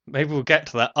Maybe we'll get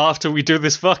to that after we do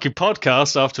this fucking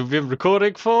podcast, after we've been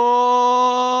recording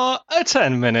for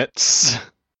 10 minutes.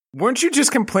 Weren't you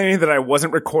just complaining that I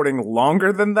wasn't recording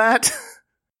longer than that?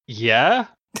 Yeah?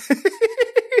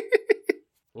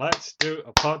 Let's do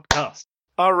a podcast.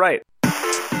 All right.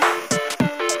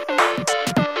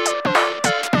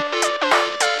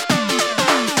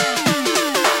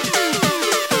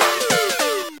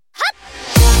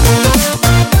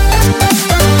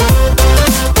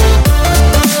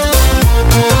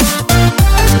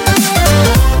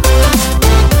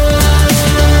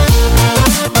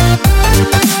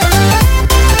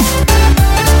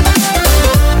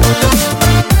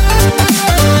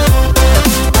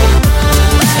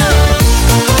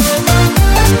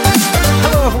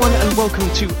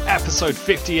 To episode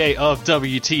 58 of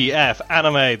WTF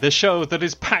Anime, the show that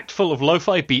is packed full of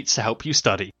lo-fi beats to help you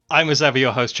study. I'm as ever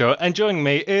your host, Joe, and joining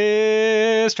me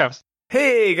is Travis.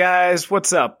 Hey guys,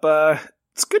 what's up?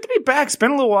 It's good to be back. It's been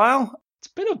a little while. It's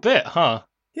been a bit, huh?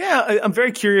 Yeah, I'm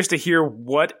very curious to hear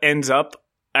what ends up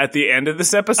at the end of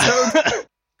this episode,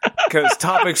 because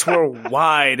topics were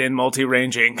wide and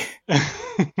multi-ranging.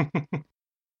 I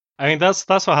mean, that's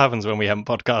what happens when we haven't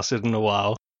podcasted in a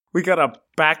while. We got a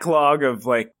backlog of,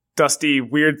 dusty,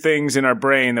 weird things in our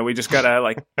brain that we just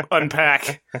gotta,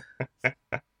 unpack.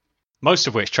 Most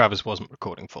of which Travis wasn't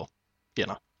recording for.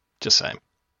 Just saying.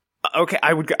 Okay,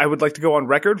 I would like to go on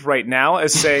record right now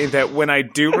as saying that when I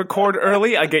do record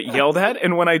early, I get yelled at,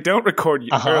 and when I don't record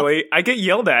early, I get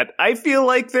yelled at. I feel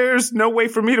like there's no way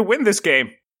for me to win this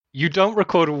game. You don't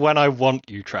record when I want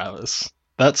you, Travis.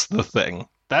 That's the thing.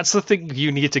 That's the thing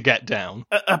you need to get down.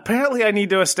 Apparently, I need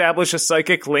to establish a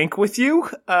psychic link with you,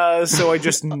 so I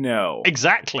just know.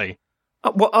 Exactly.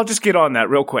 Well, I'll just get on that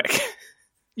real quick.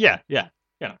 Yeah. You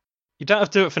don't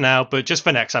have to do it for now, but just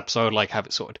for next episode, have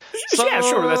it sorted. Yeah,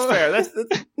 sure, that's fair. That's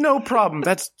no problem.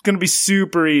 That's going to be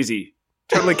super easy.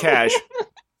 Totally cash.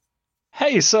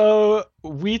 Hey, so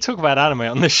we talk about anime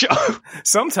on this show.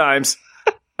 Sometimes.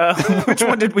 Which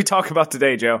one did we talk about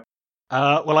today, Joe?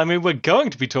 We're going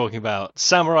to be talking about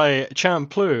Samurai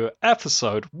Champloo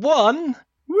episode 1.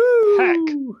 Woo! Heck,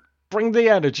 bring the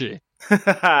energy.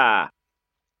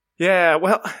 Yeah,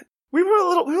 well, we were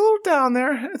a little down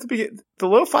there at the beginning. The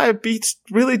lo-fi beats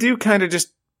really do kind of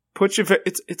just put you.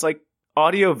 It's like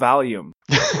audio volume.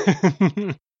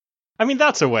 I mean,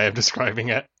 that's a way of describing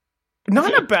it.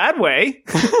 Not in a bad way.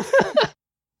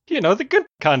 The good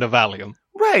kind of volume.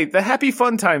 Right, the happy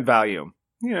fun time volume.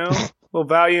 A little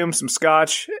Valium, some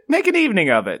scotch. Make an evening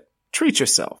of it. Treat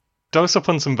yourself. Dose up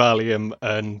on some Valium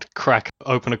and crack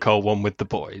open a cold one with the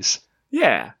boys.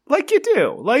 Yeah, like you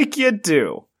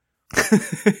do.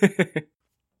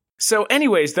 So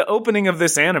anyways, the opening of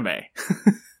this anime.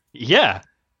 Yeah.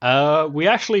 We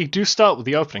actually do start with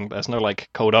the opening. There's no,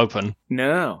 cold open.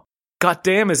 No.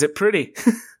 Goddamn, is it pretty.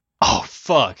 Oh,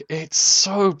 fuck. It's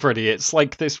so pretty. It's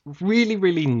this really,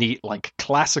 really neat,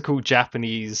 classical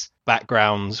Japanese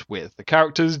backgrounds with the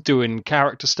characters doing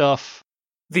character stuff.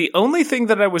 The only thing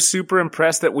that I was super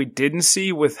impressed that we didn't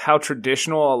see with how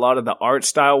traditional a lot of the art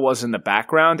style was in the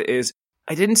background is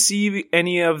I didn't see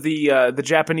any of the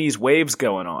Japanese waves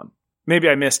going on. Maybe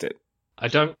I missed it. I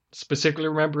don't specifically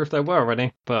remember if there were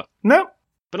any, but... No.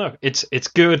 But no, it's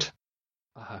good.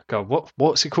 God,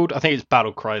 what's it called? I think it's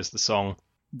Battle Cry is the song.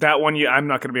 That one I'm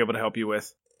not going to be able to help you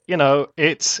with.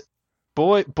 It's...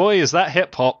 Boy, is that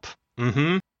hip-hop.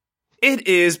 Mm-hmm. It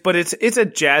is, but it's a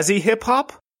jazzy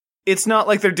hip-hop. It's not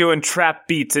like they're doing trap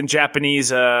beats in Japanese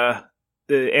the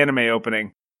anime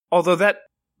opening. Although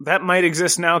that might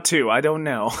exist now, too. I don't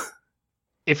know.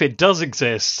 If it does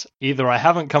exist, either I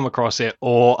haven't come across it,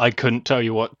 or I couldn't tell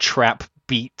you what trap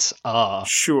beats are.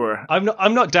 Sure. I'm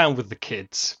not down with the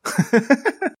kids.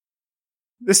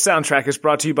 This soundtrack is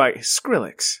brought to you by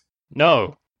Skrillex.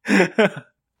 No.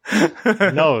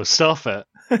 No, stop it.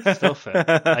 Stop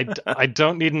it. I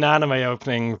don't need an anime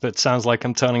opening that sounds like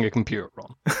I'm turning a computer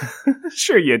on.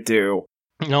 Sure you do.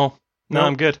 No,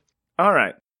 I'm good. All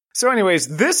right. So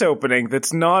anyways, this opening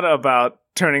that's not about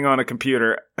turning on a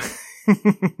computer.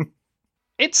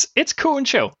 It's cool and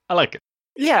chill. I like it.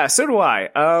 Yeah, so do I.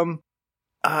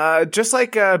 Just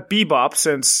like Bebop,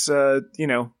 since,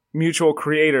 mutual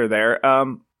creator there,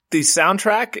 the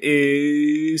soundtrack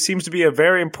seems to be a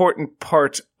very important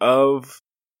part of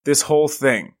this whole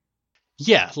thing.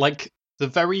 Yeah, the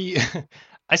very...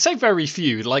 I say very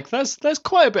few. There's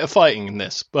quite a bit of fighting in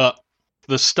this, but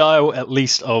the style, at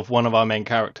least, of one of our main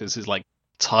characters is,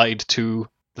 tied to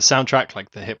the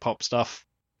soundtrack, the hip-hop stuff.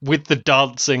 With the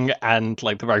dancing and,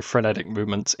 the very frenetic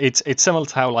movements. It's similar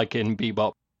to how, in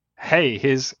Bebop, hey,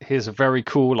 here's a very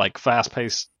cool,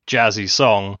 fast-paced, jazzy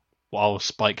song. while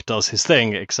Spike does his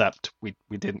thing, except we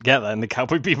didn't get that in the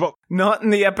Cowboy Bebop. Not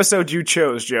in the episode you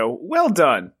chose, Joe. Well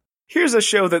done. Here's a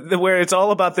show where it's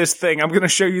all about this thing. I'm going to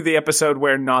show you the episode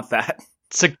where not that.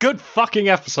 It's a good fucking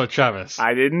episode, Travis.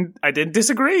 I didn't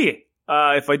disagree,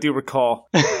 if I do recall.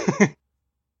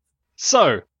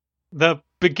 So, the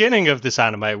beginning of this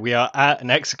anime, we are at an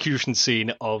execution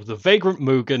scene of the Vagrant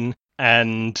Mugen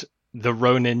and the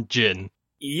Ronin Jin.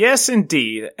 Yes,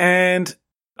 indeed. And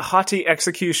Haughty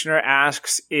Executioner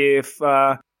asks if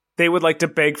they would like to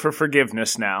beg for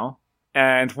forgiveness now.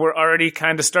 And we're already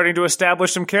kind of starting to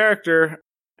establish some character,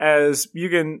 as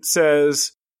Mugen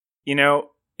says, you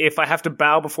know, if I have to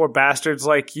bow before bastards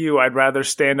like you, I'd rather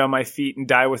stand on my feet and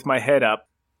die with my head up.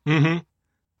 Mm-hmm.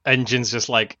 And Jin's just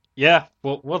like, yeah,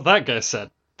 well, what that guy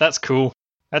said. That's cool.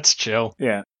 That's chill.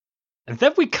 Yeah. And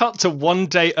then we cut to one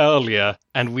day earlier,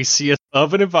 and we see an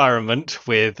urban environment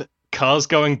with cars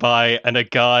going by and a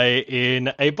guy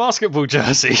in a basketball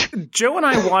jersey. Joe and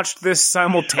I watched this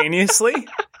simultaneously.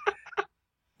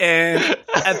 And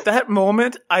at that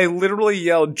moment, I literally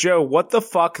yelled, Joe, what the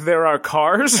fuck? There are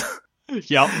cars?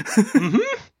 Yup.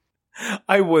 Mm-hmm.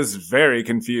 I was very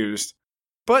confused.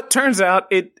 But turns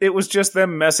out it was just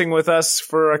them messing with us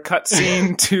for a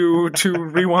cutscene to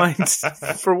rewind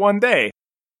for one day.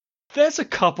 There's a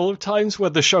couple of times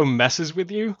where the show messes with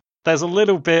you. There's a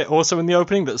little bit also in the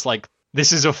opening that's like,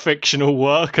 this is a fictional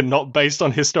work and not based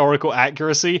on historical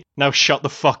accuracy. Now shut the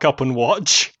fuck up and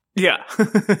watch. Yeah.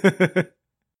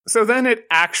 So then it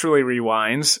actually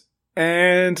rewinds,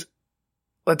 and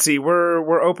let's see,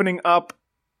 we're opening up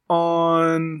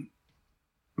on,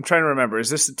 I'm trying to remember,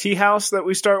 is this the tea house that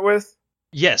we start with?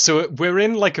 Yeah, so we're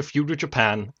in like a feudal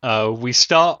Japan. We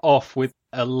start off with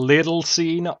a little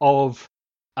scene of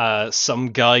some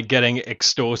guy getting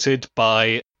extorted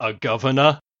by a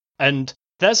governor, and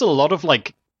there's a lot of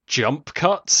like jump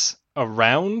cuts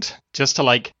around just to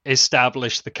like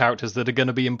establish the characters that are going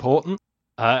to be important.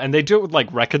 And they do it with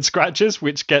like record scratches,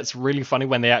 which gets really funny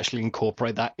when they actually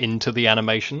incorporate that into the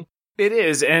animation. It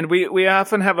is, and we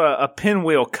often have a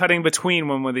pinwheel cutting between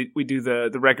when we do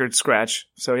the record scratch.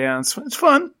 So yeah, it's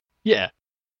fun. Yeah.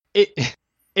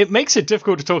 It makes it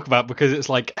difficult to talk about because it's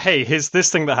like, hey, here's this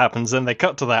thing that happens, then they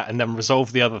cut to that and then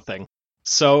resolve the other thing.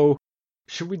 So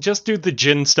should we just do the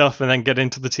Jin stuff and then get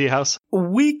into the tea house?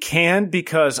 We can,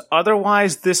 because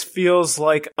otherwise this feels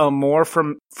like a more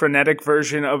frenetic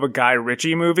version of a Guy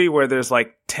Ritchie movie where there's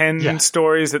like 10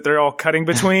 stories that they're all cutting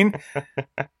between.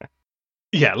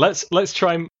 Yeah, let's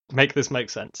try and make this make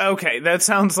sense. Okay, that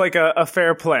sounds like a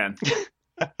fair plan.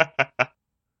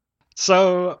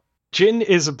 So Jin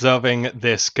is observing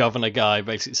this governor guy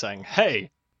basically saying, hey,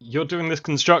 you're doing this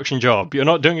construction job. You're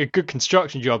not doing a good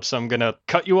construction job, so I'm going to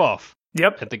cut you off.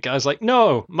 Yep. And the guy's like,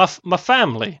 no, my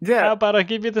family. Yeah. How about I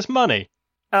give you this money?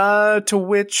 To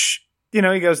which, you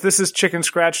know, he goes, this is chicken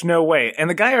scratch, no way. And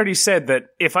the guy already said that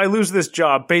if I lose this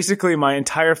job, basically my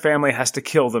entire family has to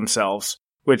kill themselves.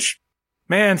 Which,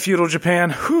 man, feudal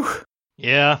Japan, whew.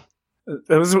 Yeah.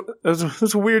 It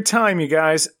was a weird time, you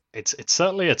guys. It's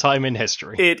certainly a time in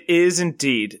history. It is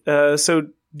indeed. So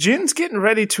Jin's getting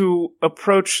ready to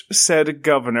approach said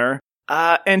governor.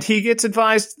 And he gets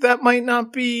advised that might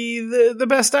not be the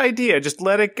best idea. Just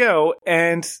let it go.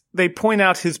 And they point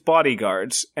out his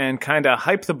bodyguards and kind of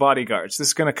hype the bodyguards. This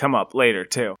is going to come up later,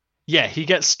 too. Yeah, he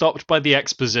gets stopped by the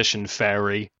exposition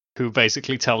fairy, who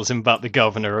basically tells him about the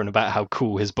governor and about how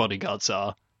cool his bodyguards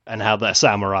are and how they're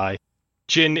samurai.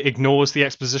 Jin ignores the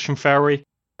exposition fairy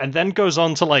and then goes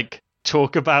on to, like,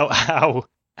 talk about how,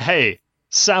 hey,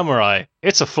 samurai,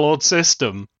 it's a flawed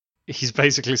system. He's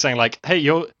basically saying, like, hey,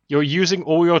 you're using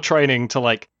all your training to,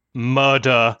 like,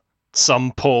 murder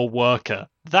some poor worker.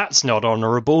 That's not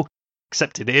honorable.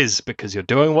 Except it is, because you're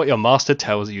doing what your master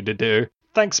tells you to do.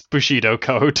 Thanks, Bushido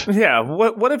Code. Yeah,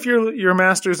 what if your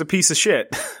master's a piece of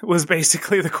shit, was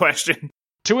basically the question.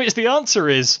 To which the answer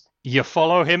is, you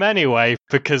follow him anyway,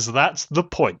 because that's the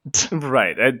point.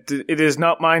 Right. It is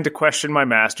not mine to question my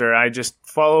master. I just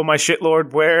follow my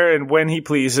shitlord where and when he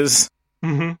pleases.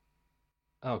 Mm-hmm.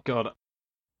 Oh, God.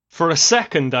 For a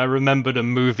second, I remembered a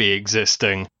movie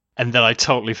existing, and then I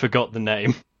totally forgot the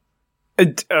name.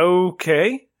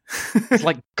 Okay. It's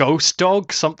like Ghost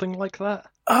Dog, something like that.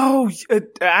 Oh,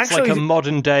 actually... It's like a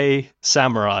modern-day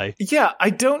samurai. Yeah, I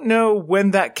don't know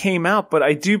when that came out, but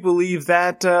I do believe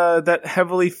that that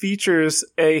heavily features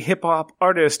a hip-hop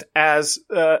artist as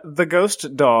the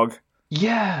Ghost Dog.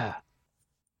 Yeah.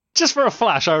 Just for a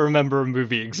flash, I remember a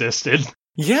movie existed.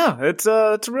 Yeah, it's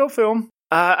a real film.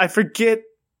 I forget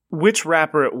which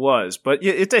rapper it was, but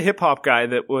it's a hip-hop guy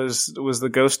that was the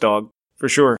Ghost Dog, for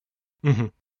sure. Mm-hmm.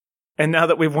 And now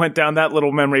that we've went down that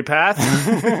little memory path...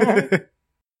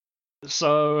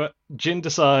 So Jin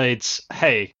decides,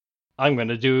 hey, I'm going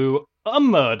to do a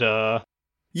murder.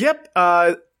 Yep,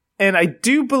 and I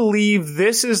do believe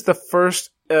this is the first,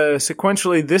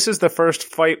 sequentially, this is the first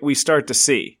fight we start to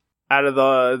see out of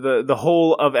the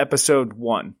whole of episode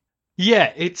 1.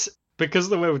 Yeah, it's because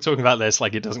of the way we're talking about this,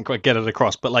 like, it doesn't quite get it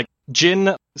across, but, like,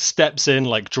 Jin steps in,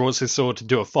 like, draws his sword to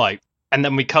do a fight, and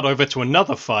then we cut over to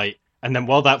another fight, and then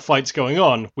while that fight's going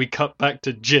on, we cut back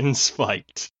to Jin's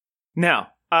fight. Now,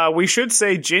 we should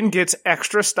say Jin gets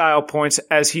extra style points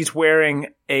as he's wearing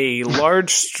a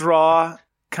large straw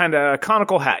kind of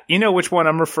conical hat. You know which one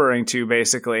I'm referring to,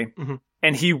 basically. Mm-hmm.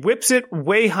 And he whips it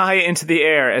way high into the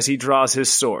air as he draws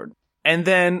his sword. And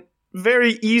then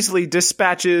very easily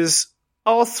dispatches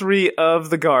all 3 of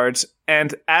the guards.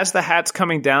 And as the hat's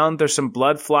coming down, there's some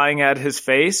blood flying at his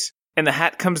face. And the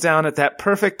hat comes down at that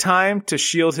perfect time to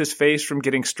shield his face from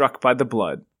getting struck by the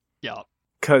blood. Yeah.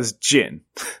 'Cause Jin.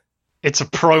 It's a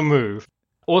pro move.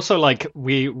 Also, like,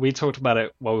 we talked about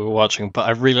it while we were watching, but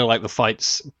I really like the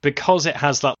fights because it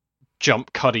has that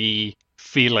jump cutty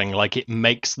feeling, like it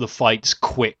makes the fights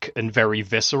quick and very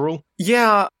visceral.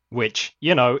 Yeah. Which,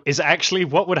 you know, is actually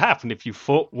what would happen if you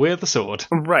fought with a sword.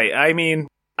 Right. I mean,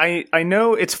 I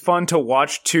know it's fun to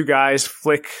watch 2 guys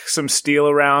flick some steel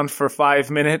around for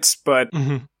 5 minutes, but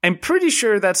I'm pretty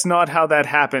sure that's not how that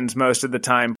happens most of the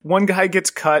time. One guy gets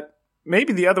cut,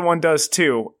 maybe the other one does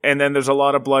too, and then there's a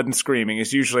lot of blood and screaming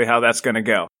is usually how that's going to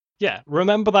go. Yeah,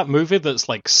 remember that movie that's,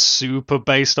 like, super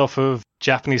based off of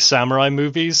Japanese samurai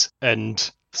movies,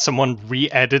 and someone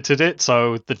re-edited it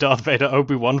so the Darth Vader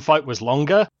Obi-Wan fight was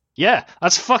longer? Yeah,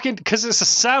 that's fucking... because it's a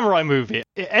samurai movie.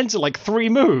 It ends in, like, 3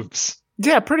 moves.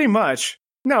 Yeah, pretty much.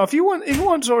 No, if you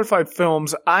want sword fight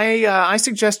films, I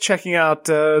suggest checking out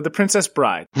The Princess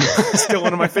Bride. Still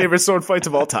one of my favorite sword fights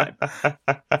of all time.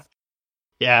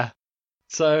 Yeah.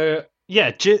 So, yeah,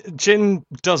 Jin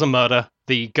does a murder.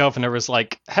 The governor is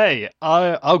like, hey,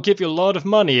 I'll give you a lot of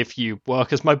money if you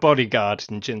work as my bodyguard.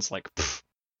 And Jin's like,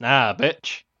 nah,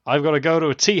 bitch. I've got to go to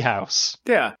a tea house.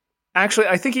 Yeah. Actually,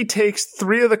 I think he takes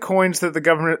 3 of the coins that the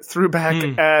government threw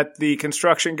back at the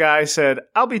construction guy, said,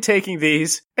 I'll be taking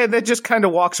these, and then just kind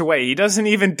of walks away. He doesn't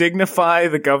even dignify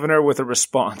the governor with a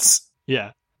response.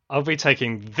 Yeah. I'll be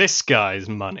taking this guy's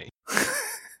money.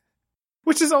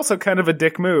 Which is also kind of a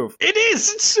dick move. It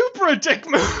is! It's super a dick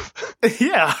move!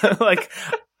 Yeah, like,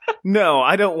 no,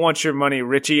 I don't want your money,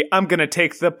 Richie. I'm gonna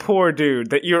take the poor dude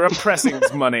that you're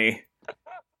oppressing's money.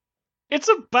 It's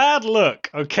a bad look,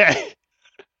 okay?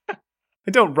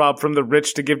 I don't rob from the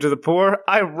rich to give to the poor.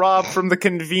 I rob from the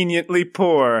conveniently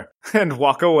poor and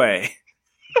walk away.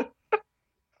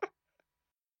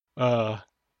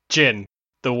 Jin,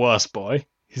 the worst boy.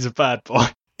 He's a bad boy.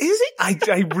 Is he?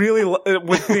 I really,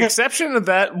 with the exception of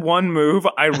that one move,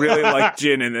 I really like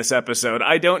Jin in this episode.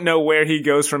 I don't know where he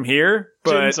goes from here,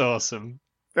 but... Jin's awesome.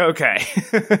 Okay.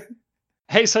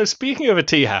 Hey, so speaking of a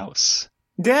tea house...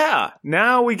 Yeah,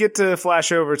 now we get to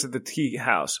flash over to the tea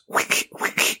house.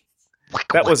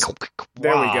 That was...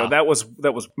 There we go. That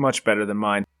was much better than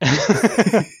mine.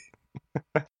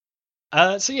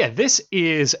 So yeah, this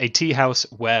is a tea house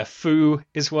where Fu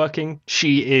is working.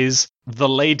 She is the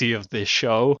lady of this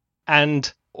show,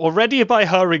 and already by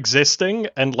her existing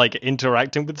and like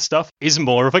interacting with stuff is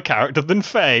more of a character than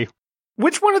Faye.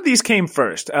 Which one of these came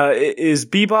first? Is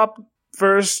Bebop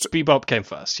first? Bebop came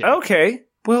first, yeah. Okay.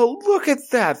 Well, look at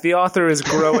that. The author is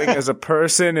growing as a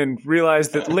person and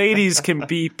realized that ladies can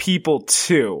be people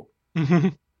too.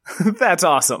 That's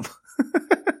awesome.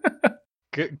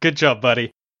 Good job,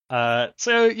 buddy.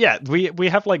 So yeah, we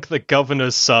have like the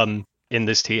governor's son in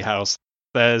this tea house.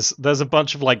 There's a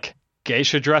bunch of like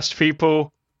geisha dressed people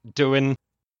doing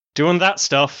that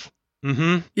stuff.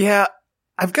 Yeah,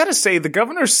 I've got to say the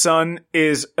governor's son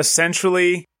is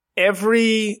essentially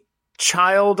every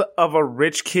child of a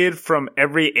rich kid from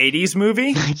every 80s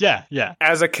movie. Yeah.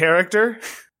 As a character.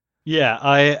 Yeah,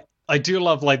 I do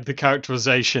love like the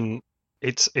characterization.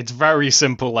 It's very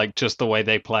simple, like just the way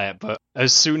they play it, but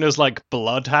as soon as like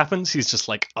blood happens, he's just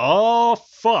like, oh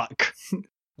fuck.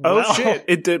 Oh Well. shit!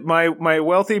 It did my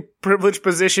wealthy privileged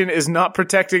position is not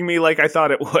protecting me like I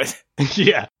thought it would.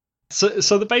 Yeah. So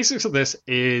the basics of this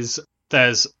is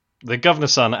there's the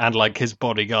governor's son and like his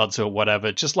bodyguards or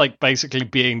whatever, just like basically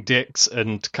being dicks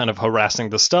and kind of harassing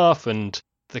the staff and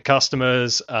the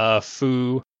customers.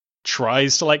 Fu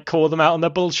tries to like call them out on their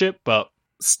bullshit, but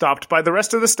stopped by the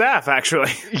rest of the staff,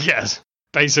 actually. yes,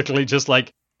 basically just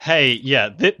like, hey, yeah,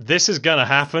 this is gonna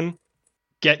happen.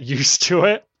 Get used to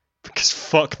it. Because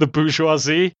fuck the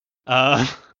bourgeoisie.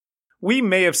 We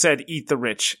may have said eat the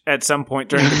rich at some point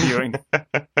during the viewing.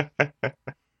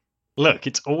 Look,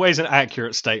 it's always an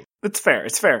accurate statement. It's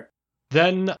fair.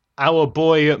 Then our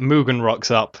boy Mugen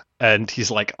rocks up and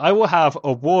he's like, I will have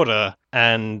a water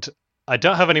and I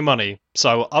don't have any money,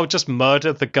 so I'll just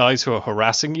murder the guys who are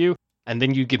harassing you and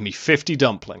then you give me 50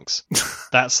 dumplings.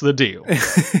 That's the deal.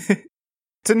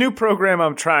 It's a new program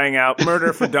I'm trying out,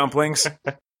 Murder for Dumplings.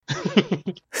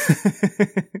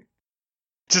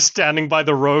 Just standing by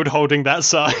the road holding that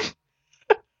sign.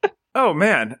 Oh,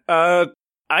 man.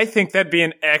 I think that'd be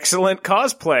an excellent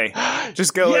cosplay.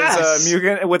 Just go as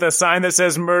Mugen with a sign that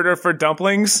says Murder for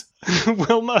Dumplings.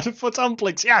 We'll murder for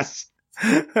dumplings, yes!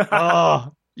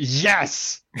 Oh,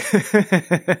 yes!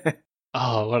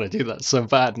 Oh, I want to do that so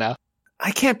bad now.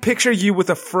 I can't picture you with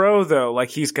a fro, though, like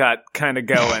he's got kind of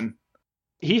going.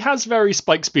 He has very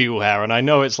Spike Spiegel hair, and I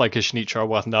know it's like a Shinichiro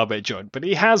Watanabe joint, but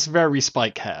he has very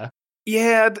Spike hair.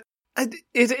 Yeah,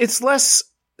 it's less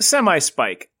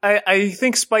semi-Spike. I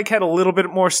think Spike had a little bit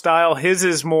more style. His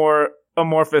is more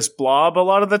amorphous blob a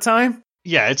lot of the time.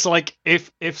 Yeah, it's like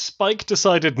if Spike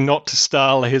decided not to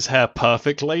style his hair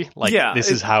perfectly,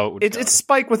 this is how it would go. It's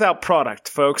Spike without product,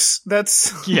 folks.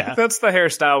 That's the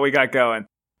hairstyle we got going.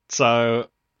 So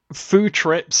Fu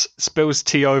trips, spills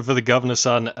tea over the governor's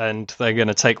son, and they're going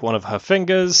to take one of her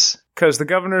fingers. Because the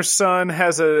governor's son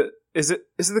has a... Is it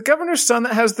the governor's son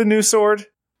that has the new sword?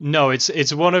 No,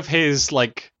 it's one of his,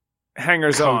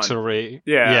 hangers-on. Coterie.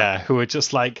 Yeah, who are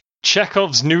just like,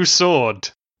 Chekhov's new sword.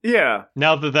 Yeah.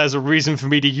 Now that there's a reason for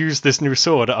me to use this new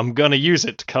sword, I'm going to use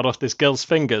it to cut off this girl's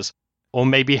fingers. Or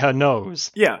maybe her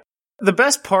nose. Yeah. The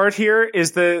best part here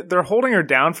is they're holding her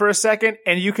down for a second,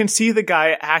 and you can see the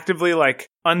guy actively,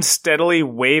 unsteadily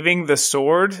waving the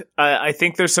sword. I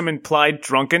think there's some implied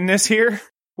drunkenness here,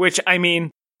 which, I mean,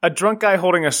 a drunk guy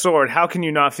holding a sword, how can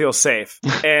you not feel safe?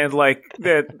 And,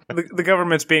 the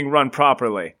government's being run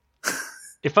properly.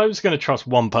 If I was going to trust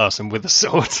one person with a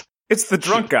sword... It's the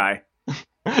drunk guy.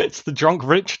 It's the drunk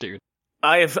rich dude.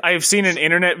 I have seen an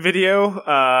internet video.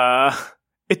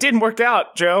 It didn't work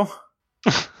out, Joe.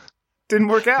 Didn't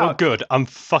work out. Well, good. I'm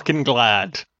fucking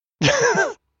glad.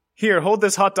 Here, hold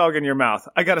this hot dog in your mouth.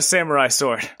 I got a samurai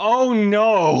sword. Oh,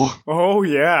 no. Oh,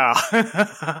 yeah.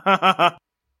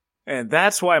 And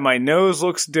that's why my nose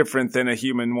looks different than a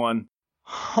human one.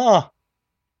 Huh.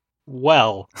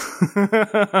 Well.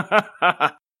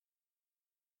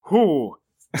 Who?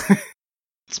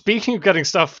 Speaking of getting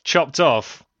stuff chopped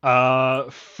off,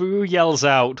 Fu yells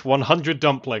out 100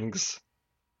 dumplings.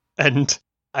 And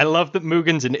I love that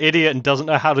Mugen's an idiot and doesn't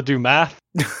know how to do math.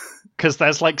 Because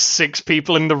there's 6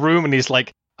 people in the room and he's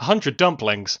like, 100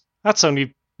 dumplings? That's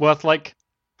only worth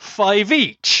 5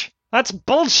 each. That's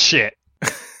bullshit.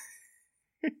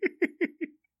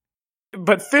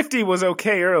 But 50 was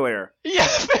okay earlier. Yeah,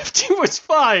 50 was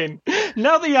fine.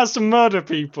 Now that he has to murder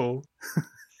people.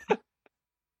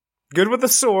 Good with a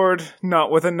sword,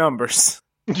 not with the numbers.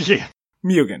 Yeah.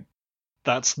 Mugen.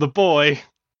 That's the boy.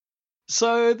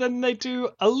 So then they do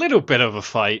a little bit of a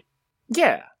fight.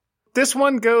 Yeah. This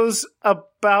one goes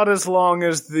about as long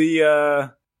as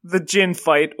the Jin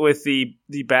fight with the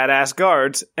badass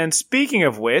guards. And speaking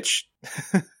of which,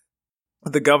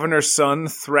 the governor's son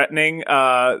threatening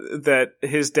that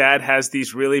his dad has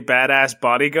these really badass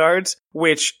bodyguards,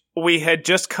 which we had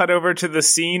just cut over to the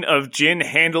scene of Jin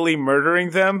handily murdering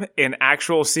them in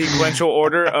actual sequential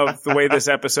order of the way this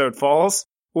episode falls,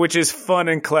 which is fun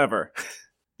and clever.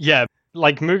 Yeah,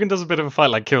 Mugen does a bit of a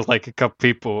fight, kills a couple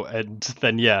people, and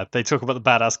then, they talk about the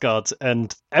badass guards,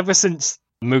 and ever since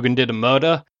Mugen did a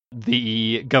murder,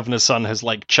 the governor's son has,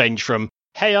 changed from,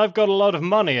 hey, I've got a lot of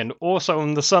money, and also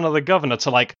I'm the son of the governor,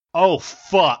 to oh,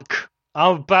 fuck,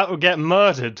 I'm about to get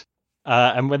murdered.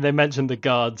 And when they mention the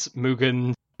guards,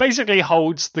 Mugen basically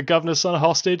holds the governor's son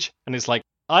hostage, and it's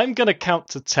I'm gonna count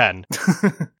to 10.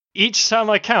 Each time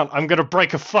I count, I'm gonna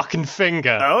break a fucking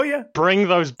finger. Oh, yeah. Bring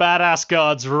those badass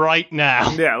guards right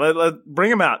now. Yeah, let bring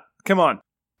them out. Come on.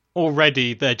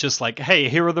 Already, they're just hey,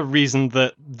 here are the reasons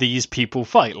that these people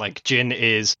fight. Jin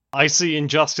is, I see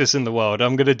injustice in the world,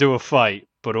 I'm gonna do a fight,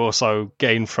 but also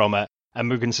gain from it.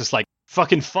 And Mugen's just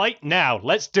fucking fight now,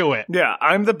 let's do it. Yeah,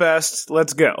 I'm the best,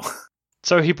 let's go.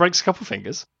 So he breaks a couple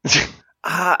fingers.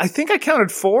 I think I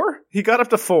counted 4. He got up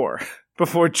to 4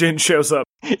 before Jin shows up.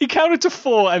 He counted to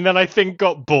 4 and then I think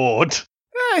got bored.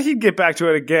 He'd get back to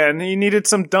it again. He needed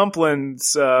some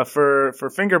dumplings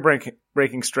for finger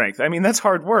breaking strength. I mean, that's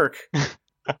hard work.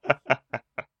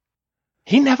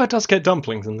 He never does get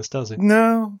dumplings in this, does he?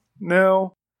 No.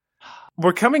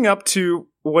 We're coming up to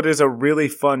what is a really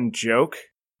fun joke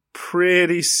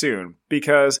pretty soon,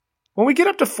 because when we get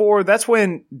up to 4, that's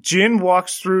when Jin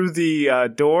walks through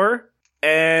the door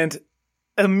and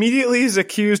immediately is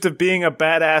accused of being a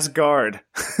badass guard.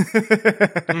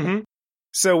 Mm-hmm.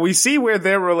 So we see where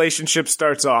their relationship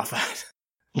starts off at.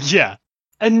 Yeah.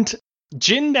 And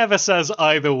Jin never says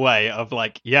either way of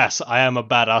like, yes, I am a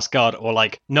badass god, or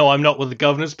like, no, I'm not with the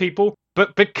governor's people.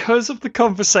 But because of the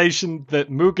conversation that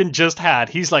Mugen just had,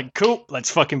 he's like, cool, let's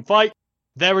fucking fight.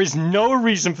 There is no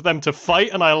reason for them to fight,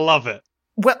 and I love it.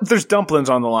 Well, there's dumplings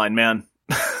on the line, man.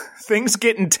 Things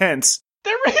get intense.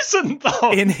 There isn't,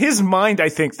 though. In his mind, I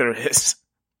think there is.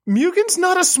 Mugen's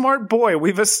not a smart boy.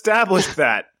 We've established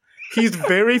that. He's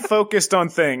very focused on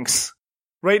things.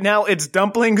 Right now, it's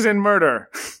dumplings and murder.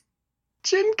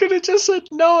 Jin could have just said,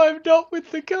 no, I'm not with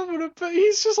the governor, but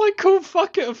he's just like, cool,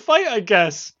 fuck it, a fight, I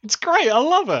guess. It's great, I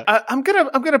love it. I'm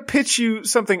gonna pitch you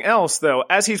something else, though.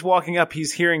 As he's walking up,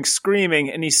 he's hearing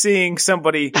screaming, and he's seeing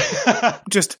somebody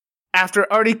just,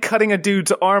 after already cutting a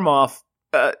dude's arm off,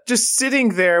 just sitting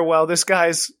there while this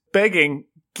guy's begging,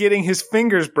 getting his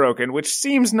fingers broken, which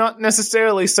seems not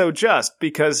necessarily so just,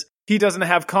 because he doesn't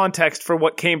have context for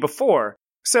what came before.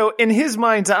 So, in his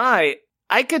mind's eye,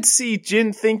 I could see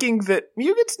Jin thinking that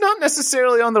Mugen's not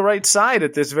necessarily on the right side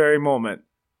at this very moment.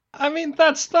 I mean,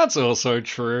 that's also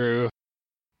true.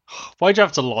 Why'd you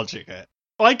have to logic it?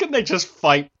 Why couldn't they just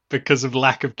fight because of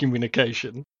lack of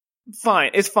communication?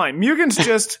 Fine, it's fine. Mugen's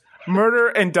just murder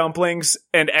and dumplings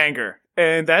and anger.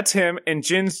 And that's him, and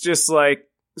Jin's just like,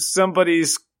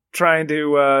 somebody's trying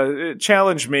to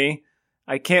challenge me.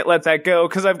 I can't let that go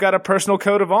because I've got a personal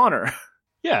code of honor.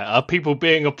 Yeah, are people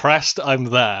being oppressed? I'm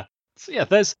there. So yeah,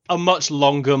 there's a much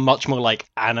longer, much more like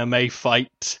anime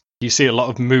fight. You see a lot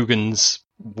of Mugen's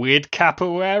weird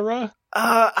capoeira.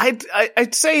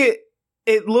 I'd say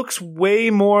it looks way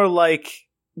more like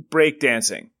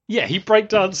breakdancing. Yeah, he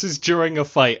breakdances during a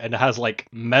fight and has like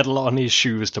metal on his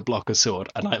shoes to block a sword,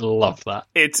 and I love that.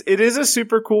 It is a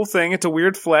super cool thing. It's a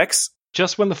weird flex.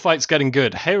 Just when the fight's getting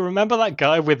good. Hey, remember that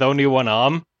guy with only one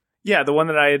arm? Yeah, the one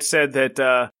that I had said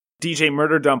that DJ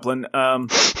Murder Dumplin'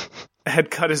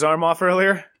 had cut his arm off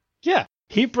earlier? Yeah,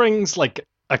 he brings like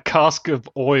a cask of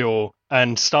oil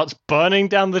and starts burning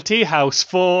down the tea house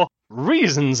for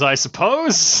reasons, I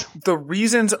suppose. The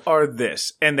reasons are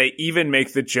this, and they even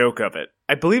make the joke of it.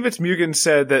 I believe it's Mugen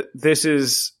said that this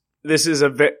is is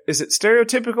it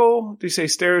stereotypical? Do you say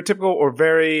stereotypical or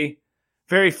very,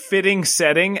 very fitting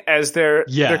setting as they're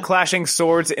clashing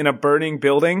swords in a burning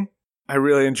building? I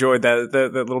really enjoyed that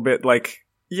little bit. Like,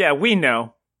 yeah, we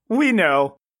know,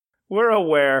 we're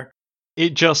aware.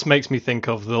 It just makes me think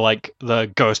of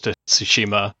the Ghost of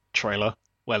Tsushima trailer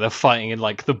where they're fighting in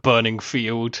like the burning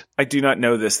field. I do not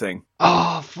know this thing.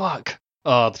 Oh fuck!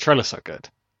 Oh, the trailer's so good.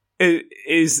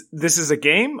 Is this a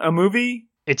game? A movie?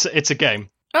 It's a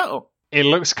game. Oh. It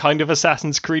looks kind of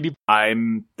Assassin's Creed-y.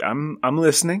 I'm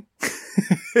listening.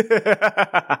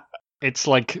 It's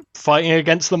like fighting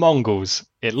against the Mongols.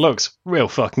 It looks real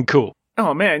fucking cool.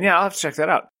 Oh man, yeah, I'll have to check that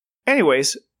out.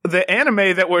 Anyways, the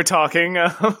anime that we're talking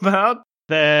about,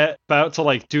 they're about to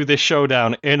like do this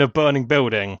showdown in a burning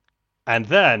building, and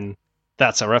then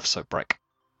that's our episode break.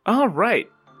 All right.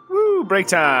 Woo, break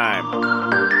time.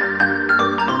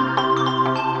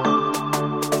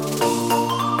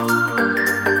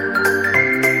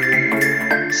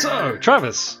 So,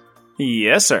 Travis.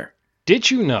 Yes, sir.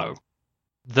 Did you know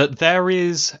that there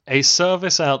is a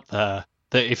service out there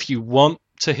that if you want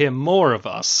to hear more of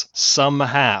us,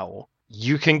 somehow,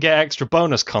 you can get extra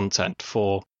bonus content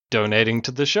for donating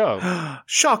to the show?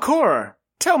 Shock horror.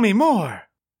 Tell me more.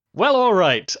 Well, all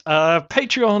right.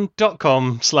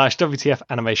 Patreon.com/WTF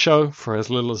Anime Show for as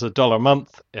little as $1 a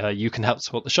month. You can help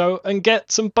support the show and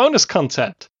get some bonus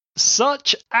content,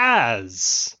 such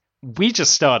as we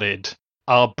just started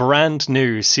our brand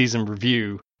new season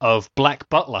review of Black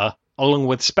Butler, along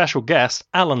with special guest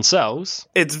Alan Sells.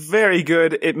 It's very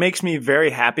good. It makes me very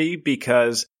happy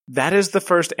because that is the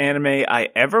first anime I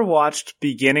ever watched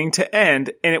beginning to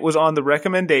end, and it was on the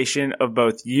recommendation of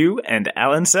both you and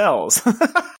Alan Sells.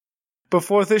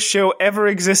 Before this show ever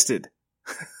existed.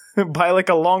 By like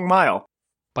a long mile.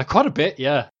 By quite a bit,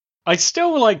 yeah. I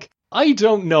still I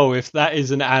don't know if that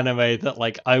is an anime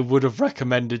that I would have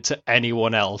recommended to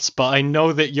anyone else, but I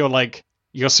know that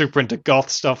you're super into goth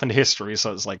stuff and history,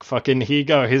 so it's like, fucking, here you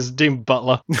go, here's Demon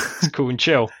Butler. It's cool and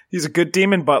chill. He's a good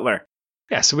demon butler.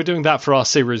 Yeah, so we're doing that for our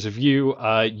series review.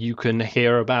 You can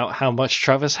hear about how much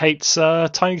Travis hates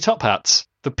tiny top hats.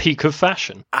 The peak of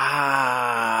fashion.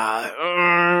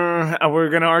 We're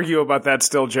going to argue about that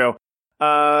still, Joe.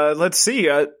 Let's see.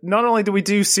 Not only do we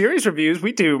do series reviews,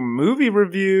 we do movie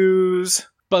reviews.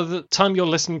 By the time you're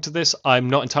listening to this, I'm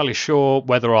not entirely sure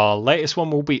whether our latest one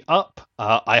will be up.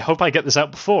 I hope I get this out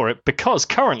before it, because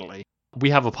currently we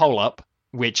have a poll up,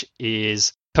 which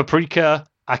is Paprika,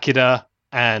 Akira,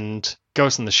 and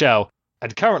Ghost in the Shell.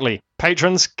 And currently,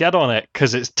 patrons, get on it,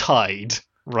 because it's tied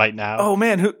right now. Oh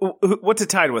man, what's it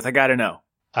tied with? I gotta know.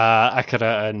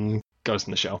 Akira and Ghost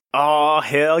in the Shell. Oh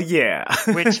hell yeah!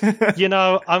 Which,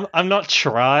 I'm not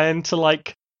trying to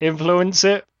like influence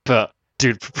it, but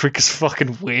dude, Paprika's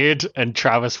fucking weird, and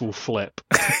Travis will flip.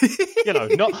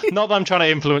 Not that I'm trying to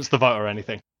influence the vote or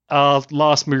anything. Our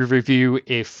last movie review,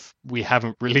 if we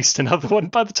haven't released another one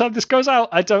by the time this goes out,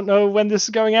 I don't know when this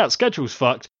is going out. Schedule's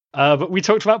fucked. But we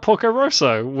talked about Porco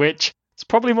Rosso, which is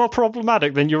probably more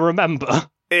problematic than you remember.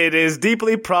 It is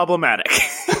deeply problematic.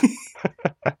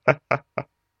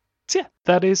 So yeah,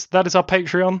 that is our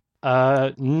Patreon.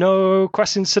 No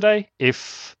questions today.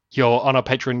 If you're on our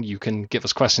Patreon, you can give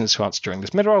us questions to answer during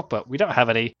this mid-roll, but we don't have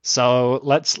any. So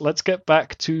let's get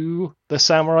back to the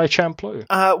Samurai Champloo.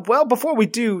 Well, before we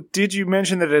do, did you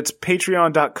mention that it's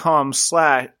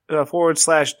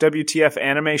patreon.com//WTF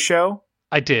anime show?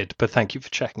 I did, but thank you for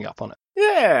checking up on it.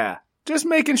 Yeah, just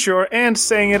making sure and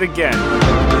saying it again.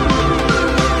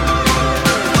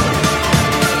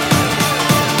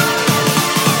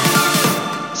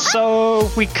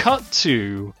 So we cut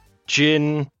to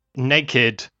Jin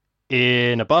naked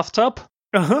in a bathtub.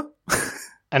 Uh-huh.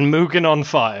 And Mugen on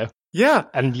fire. Yeah.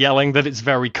 And yelling that it's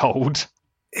very cold.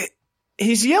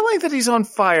 He's yelling that he's on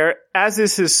fire, as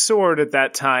is his sword at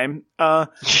that time. And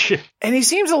he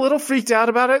seems a little freaked out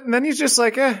about it, and then he's just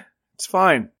like, it's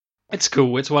fine. It's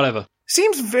cool, it's whatever.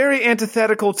 Seems very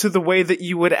antithetical to the way that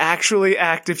you would actually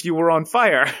act if you were on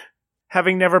fire.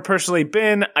 Having never personally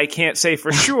been, I can't say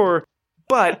for sure,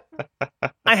 but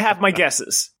I have my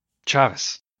guesses.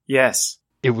 Travis. Yes.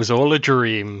 It was all a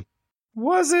dream.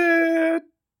 Was it?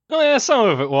 Oh yeah, some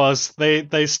of it was.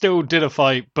 They still did a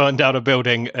fight, burned down a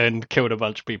building, and killed a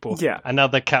bunch of people. Yeah. And now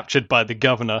they're captured by the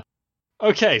governor.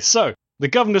 Okay, so, the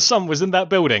governor's son was in that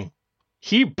building.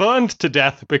 He burned to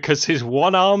death because his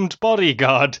one-armed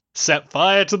bodyguard set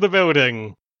fire to the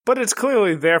building. But it's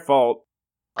clearly their fault.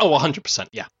 Oh, 100%,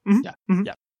 yeah. Mm-hmm. Yeah, mm-hmm.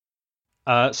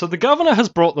 yeah. So the governor has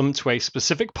brought them to a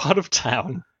specific part of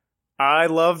town. I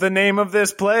love the name of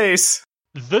this place.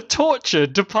 The Torture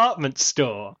Department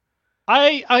Store.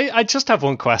 I just have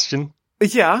one question.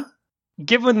 Yeah?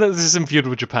 Given that this is in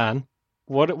feudal Japan,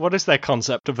 what is their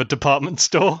concept of a department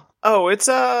store? Oh, it's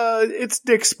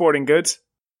Dick's Sporting Goods.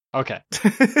 Okay.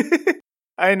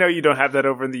 I know you don't have that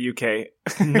over in the UK.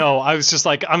 No, I was just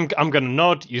like, I'm gonna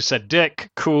nod. You said Dick,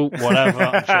 cool, whatever.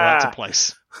 I'm sure that's a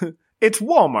place. It's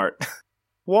Walmart.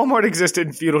 Walmart existed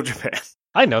in feudal Japan.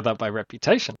 I know that by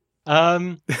reputation.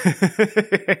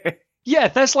 Yeah,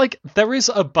 there is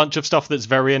a bunch of stuff that's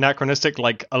very anachronistic.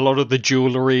 Like, a lot of the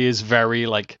jewelry is very,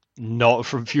 like, not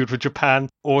from feudal Japan.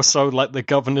 Also, like, the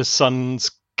governor's son's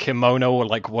kimono, or,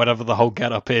 like, whatever the whole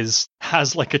getup is,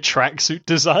 has, like, a tracksuit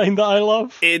design that I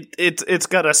love. It's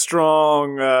got a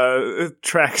strong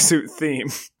tracksuit theme.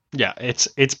 Yeah, it's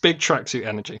big tracksuit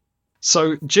energy.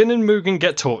 So, Jin and Mugen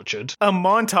get tortured. A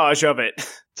montage of it.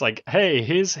 It's like, hey,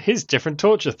 here's different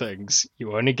torture things.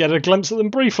 You only get a glimpse of them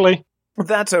briefly.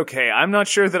 That's okay. I'm not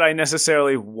sure that I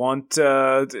necessarily want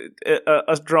a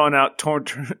drawn-out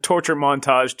torture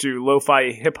montage to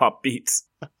lo-fi hip-hop beats.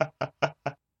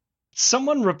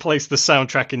 Someone replaced the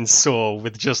soundtrack in Saw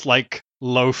with just, like,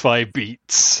 lo-fi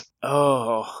beats.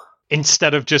 Oh.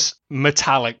 Instead of just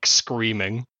metallic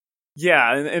screaming.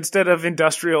 Yeah, instead of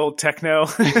industrial techno.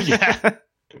 Yeah.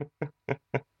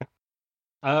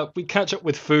 We catch up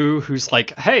with Fu, who's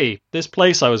like, hey, this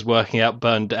place I was working at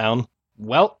burned down.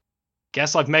 Well,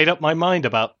 guess I've made up my mind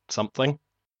about something.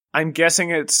 I'm guessing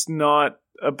it's not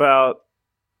about...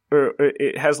 or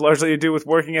it has largely to do with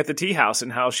working at the tea house and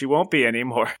how she won't be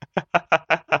anymore.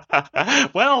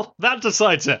 Well, that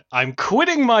decides it. I'm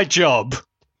quitting my job.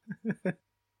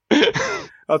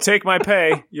 I'll take my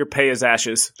pay. Your pay is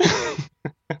ashes.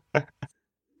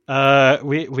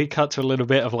 We cut to a little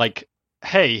bit of like,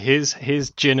 hey, here's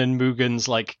Jin and Mugen's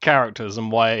like characters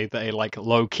and why they like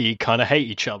low key kind of hate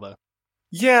each other.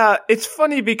 Yeah, it's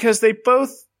funny because they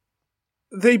both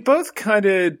kind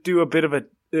of do a bit of a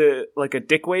like a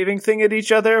dick waving thing at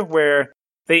each other, where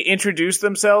they introduce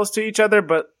themselves to each other,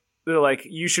 but they're like,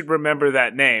 you should remember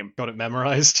that name. Got it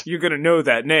memorized. You're gonna know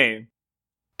that name.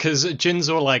 Because Jin's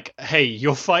all like, hey,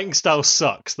 your fighting style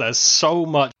sucks. There's so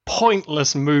much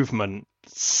pointless movement.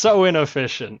 So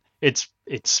inefficient. It's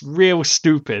real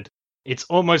stupid. It's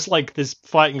almost like this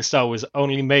fighting style was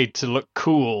only made to look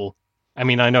cool. I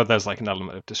mean, I know there's like an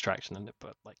element of distraction in it,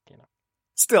 but like, you know.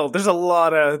 Still, there's a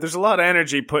lot of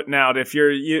energy putting out if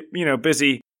you're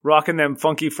busy rocking them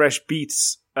funky fresh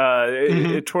beats,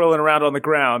 twirling around on the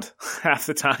ground half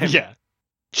the time. Yeah.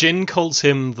 Jin calls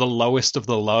him the lowest of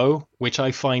the low, which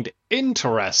I find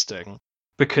interesting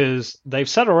because they've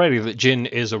said already that Jin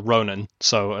is a Ronin,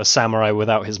 so a samurai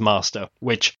without his master,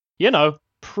 which,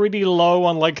 pretty low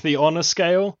on like the honor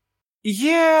scale.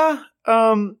 Yeah,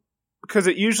 because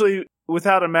it usually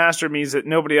without a master means that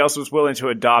nobody else was willing to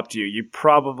adopt you. You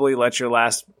probably let your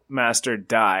last master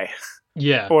die.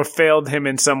 Yeah. Or failed him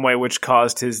in some way which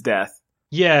caused his death.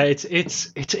 Yeah, it's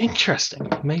interesting.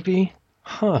 Maybe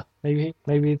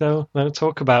they'll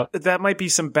talk about that. Might be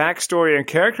some backstory and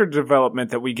character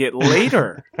development that we get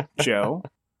later, Joe.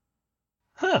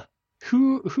 Huh.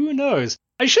 Who knows?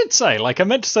 I should say, I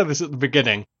meant to say this at the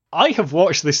beginning, I have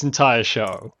watched this entire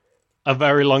show a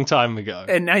very long time ago.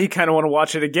 And now you kind of want to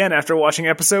watch it again after watching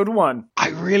episode 1. I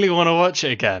really want to watch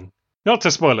it again. Not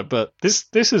to spoil it, but this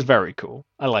is very cool.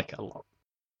 I like it a lot.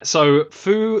 So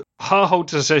Fu, her whole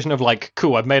decision of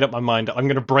cool, I've made up my mind. I'm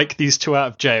going to break these two out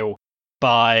of jail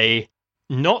by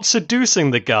not seducing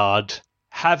the guard,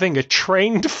 having a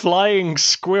trained flying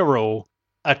squirrel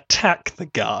attack the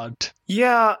guard.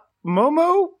 Yeah,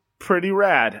 Momo, pretty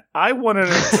rad. I wanted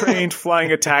a trained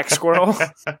flying attack squirrel.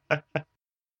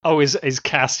 Oh, is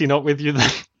Casty not with you then?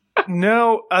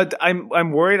 No,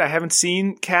 I'm worried. I haven't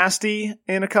seen Casty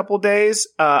in a couple days.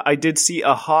 I did see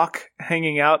a hawk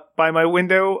hanging out by my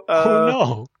window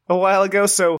a while ago.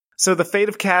 So the fate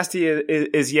of Casty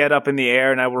is yet up in the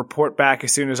air, and I will report back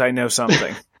as soon as I know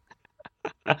something.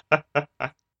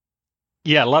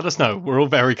 Yeah, let us know. We're all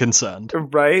very concerned.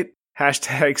 Right?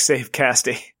 Hashtag save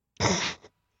Casty.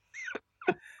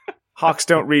 Hawks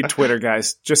don't read Twitter,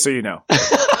 guys, just so you know.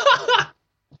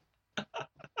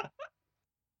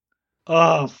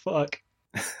 Oh, fuck.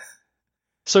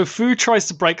 So Fu tries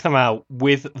to break them out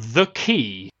with the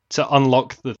key to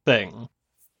unlock the thing.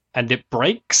 And it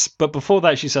breaks, but before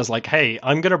that she says, hey,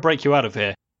 I'm going to break you out of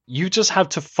here. You just have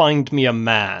to find me a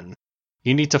man.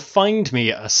 You need to find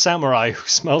me a samurai who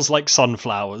smells like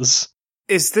sunflowers.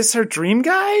 Is this her dream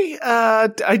guy?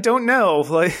 I don't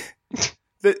know.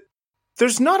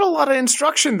 There's not a lot of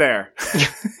instruction there.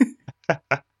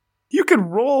 You could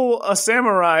roll a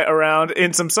samurai around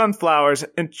in some sunflowers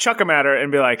and chuck him at her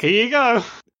and be like, here you go.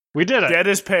 We did it. Debt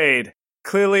is paid.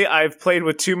 Clearly, I've played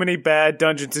with too many bad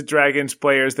Dungeons and Dragons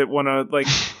players that want to,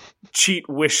 cheat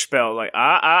wish spell.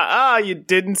 You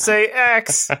didn't say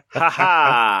X. Ha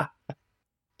ha.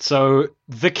 So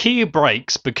the key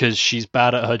breaks because she's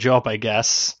bad at her job, I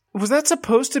guess. Was that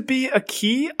supposed to be a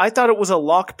key? I thought it was a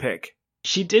lockpick.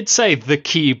 She did say the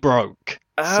key broke.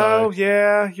 Oh,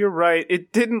 yeah, you're right.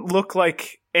 It didn't look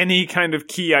like any kind of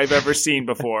key I've ever seen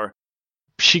before.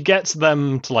 She gets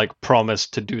them to, promise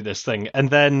to do this thing, and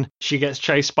then she gets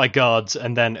chased by guards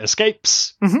and then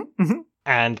escapes. Mm-hmm, mm-hmm.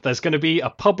 And there's going to be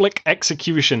a public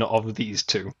execution of these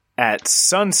two. At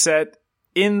sunset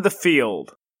in the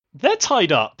field. They're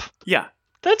tied up. Yeah.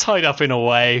 They're tied up in a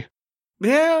way.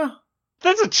 Yeah.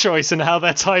 There's a choice in how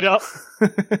they're tied up.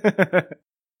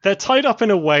 They're tied up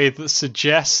in a way that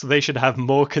suggests they should have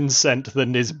more consent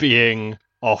than is being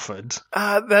offered.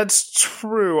 That's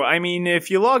true. I mean, if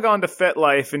you log on to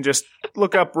FetLife and just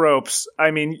look up ropes,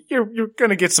 you're going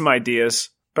to get some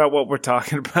ideas about what we're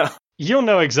talking about. You'll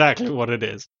know exactly what it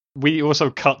is. We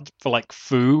also cut for,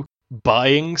 Fu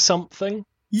buying something.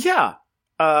 Yeah.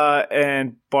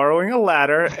 And borrowing a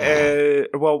ladder.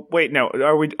 Well, wait, no.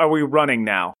 Are we running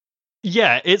now?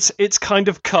 Yeah, it's kind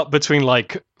of cut between,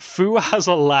 Fu has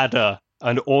a ladder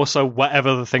and also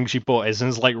whatever the thing she bought is, and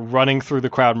it's, running through the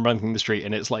crowd and running the street,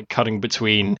 and it's, cutting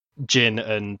between Jin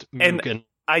and Mugen. And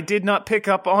I did not pick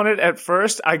up on it at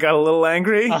first. I got a little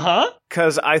angry. Uh-huh.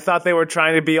 Because I thought they were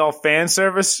trying to be all fan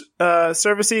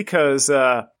servicey, because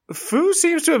Fu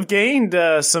seems to have gained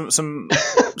some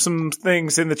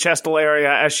things in the chestal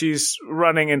area as she's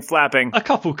running and flapping. A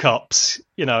couple cups,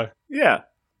 Yeah.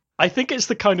 I think it's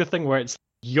the kind of thing where it's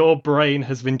your brain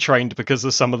has been trained because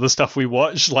of some of the stuff we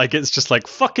watch. It's just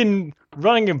fucking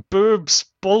running in boobs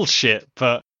bullshit,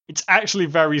 but it's actually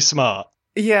very smart.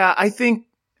 Yeah, I think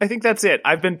that's it.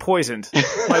 I've been poisoned.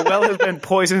 My well has been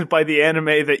poisoned by the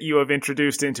anime that you have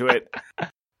introduced into it.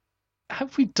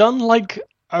 Have we done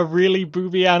a really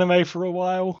booby anime for a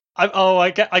while?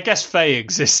 I guess Faye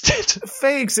existed.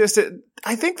 Faye existed.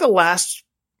 I think the last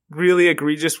really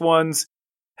egregious ones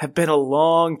have been a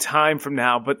long time from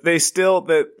now, but they still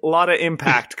a lot of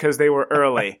impact because they were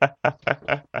early.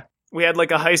 We had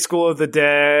a High School of the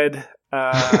Dead.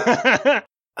 The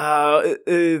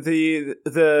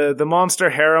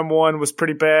Monster Harem one was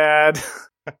pretty bad.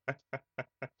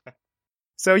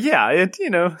 So yeah,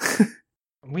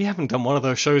 We haven't done one of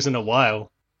those shows in a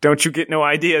while. Don't you get no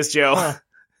ideas, Joe?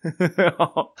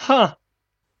 Huh.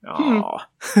 Oh,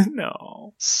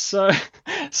 no. So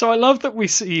I love that we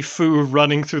see Fu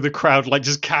running through the crowd,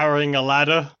 just carrying a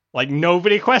ladder.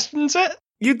 Nobody questions it.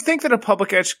 you'd think that a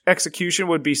public execution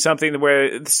would be something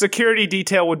where the security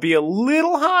detail would be a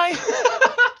little high.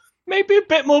 Maybe a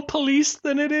bit more police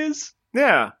than it is.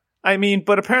 Yeah. I mean,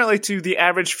 but apparently to the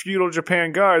average feudal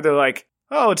Japan guard, they're like,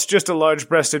 oh, it's just a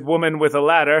large-breasted woman with a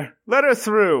ladder. Let her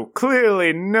through.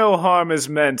 Clearly, no harm is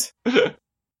meant.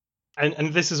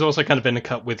 And this is also kind of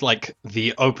intercut with, like,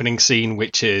 the opening scene,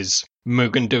 which is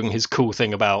Mugen doing his cool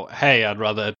thing about, hey, I'd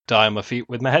rather die on my feet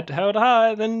with my head held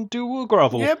high than do a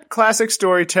grovel. Yep, classic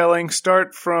storytelling.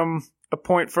 Start from a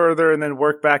point further and then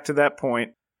work back to that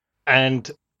point. And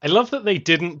I love that they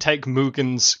didn't take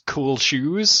Mugen's cool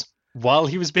shoes while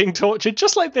he was being tortured,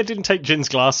 just like they didn't take Jin's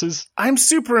glasses. I'm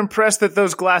super impressed that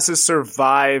those glasses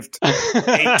survived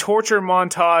a torture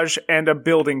montage and a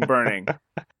building burning.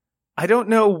 I don't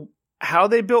know how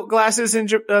they built glasses in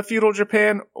feudal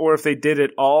Japan, or if they did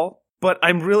it all, but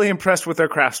I'm really impressed with their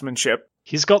craftsmanship.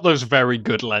 He's got those very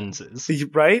good lenses.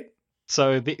 Right?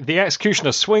 So the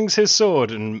executioner swings his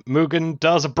sword, and Mugen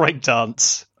does a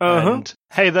breakdance. And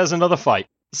hey, there's another fight.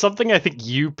 Something I think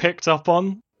you picked up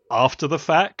on after the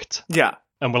fact. Yeah.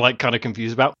 And we're like kind of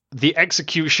confused about. The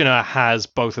executioner has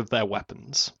both of their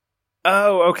weapons.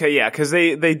 Oh, okay, yeah, because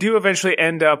they do eventually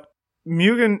end up...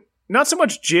 Mugen, not so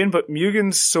much Jin, but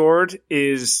Mugen's sword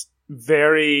is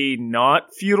very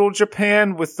not feudal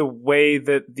Japan with the way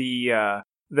that the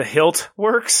hilt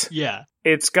works. Yeah.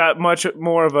 It's got much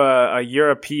more of a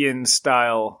European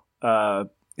style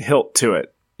hilt to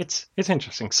it. It's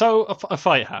interesting. So a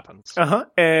fight happens.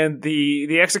 And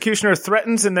the executioner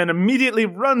threatens and then immediately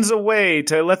runs away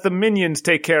to let the minions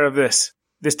take care of this.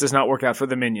 This does not work out for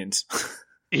the minions.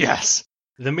 Yes.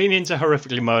 The minions are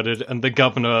horrifically murdered, and the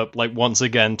governor, like, once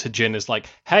again to Jin is like,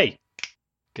 hey,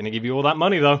 gonna give you all that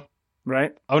money, though.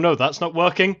 Right. Oh, no, that's not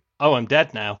working. Oh, I'm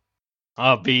dead now.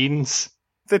 Ah, beans.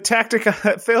 The tactic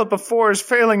that failed before is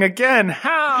failing again.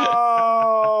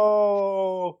 How?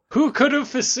 Who could have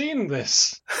foreseen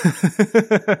this?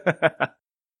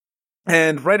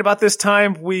 And right about this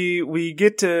time, we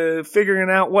get to figuring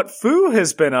out what Fu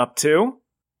has been up to.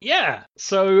 Yeah,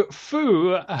 so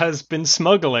Fu has been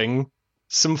smuggling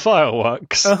some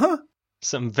fireworks.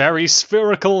 Some very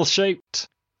spherical-shaped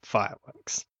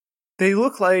fireworks. They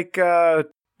look like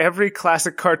every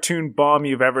classic cartoon bomb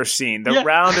you've ever seen. They're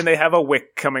round and they have a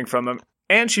wick coming from them.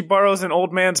 And she borrows an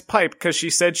old man's pipe because she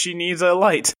said she needs a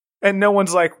light. And no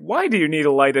one's like, why do you need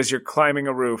a light as you're climbing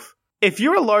a roof? If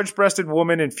you're a large-breasted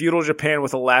woman in feudal Japan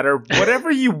with a ladder, whatever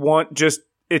you want,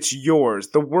 it's yours.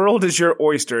 The world is your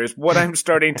oyster, is what I'm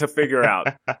starting to figure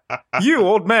out. You,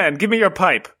 old man, give me your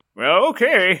pipe. Well,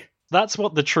 okay. That's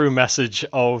what the true message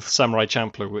of Samurai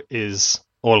Champloo is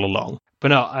all along. But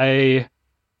no,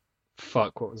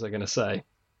 Fuck, what was I going to say?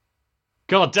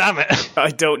 God damn it! I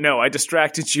don't know. I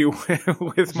distracted you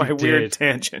with my weird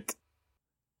tangent.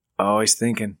 Oh, he's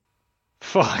thinking.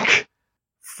 Fuck.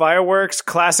 Fireworks,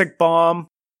 classic bomb.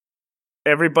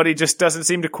 Everybody just doesn't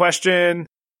seem to question.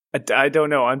 I don't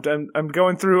know. I'm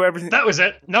going through everything. That was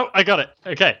it. No, I got it.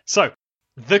 Okay, so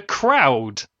the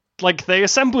crowd, like, they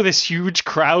assemble this huge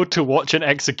crowd to watch an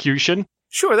execution.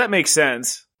 Sure, that makes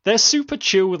sense. They're super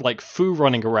chill with, like, Fu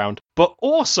running around, but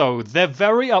also they're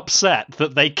very upset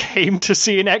that they came to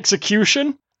see an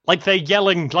execution. Like, they're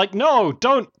yelling, like, no,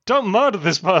 don't murder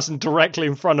this person directly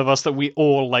in front of us that we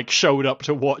all, like, showed up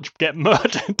to watch get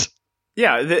murdered.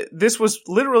 Yeah, this was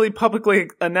literally publicly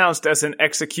announced as an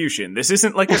execution. This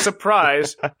isn't like a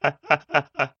surprise.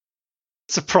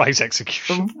 Surprise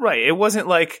execution. Right. It wasn't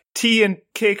like tea and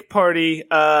cake party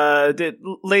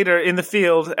later in the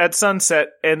field at sunset,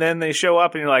 and then they show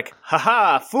up and you're like,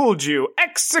 haha, fooled you.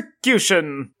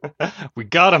 Execution. We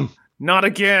got him. Not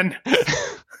again.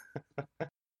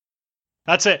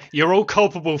 That's it. You're all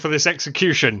culpable for this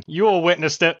execution. You all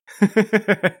witnessed it.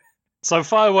 So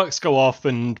fireworks go off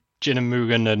and Jin and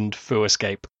Mugen and Fu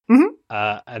escape.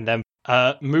 And then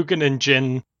Mugen and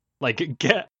Jin, like,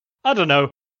 get, I don't know,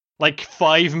 like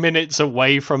 5 minutes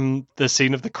away from the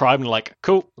scene of the crime, and like,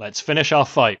 cool, let's finish our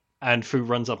fight. And Fu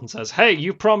runs up and says, hey,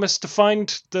 you promised to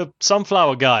find the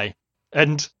sunflower guy.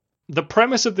 And the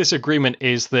premise of this agreement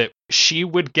is that she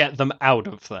would get them out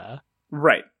of there.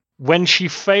 Right. When she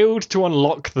failed to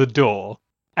unlock the door,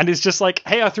 and is just like,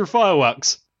 hey, I threw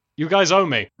fireworks. You guys owe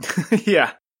me.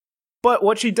 Yeah. But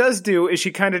what she does do is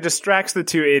she kind of distracts the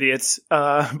two idiots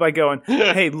by going,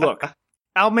 hey, look,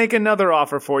 I'll make another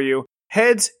offer for you.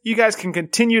 Heads, you guys can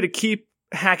continue to keep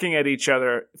hacking at each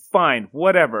other. Fine,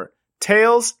 whatever.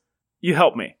 Tails, you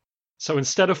help me. So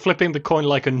instead of flipping the coin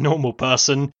like a normal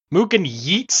person, Mugen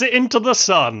yeets it into the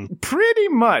sun. Pretty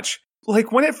much.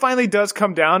 Like, when it finally does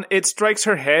come down, it strikes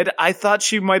her head. I thought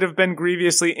she might have been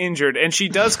grievously injured, and she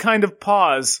does kind of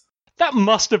pause. That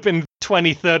must have been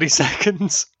 20, 30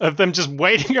 seconds of them just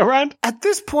waiting around. At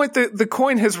this point, the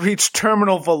coin has reached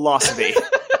terminal velocity.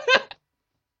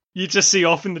 You just see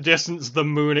off in the distance the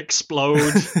moon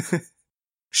explode.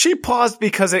 She paused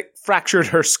because it fractured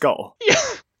her skull.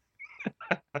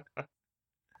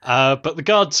 But the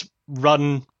guards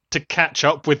run to catch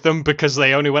up with them because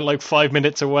they only went like 5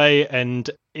 minutes away, and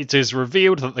it is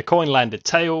revealed that the coin landed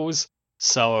tails.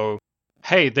 So,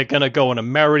 hey, they're going to go on a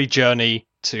merry journey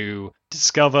to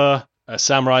discover a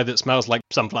samurai that smells like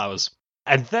sunflowers.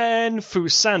 And then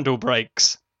Fu's sandal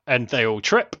breaks, and they all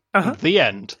trip. The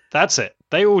end. That's it.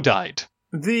 They all died.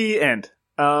 The end.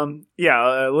 A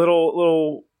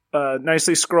little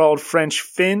nicely scrawled French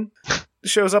fin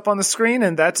shows up on the screen,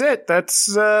 and that's it. That's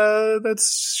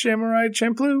Samurai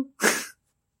Champloo.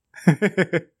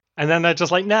 And then they're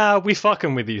just like, nah, we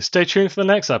fucking with you. Stay tuned for the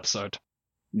next episode.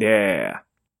 Yeah.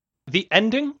 The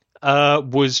ending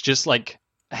was just like,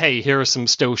 hey, here are some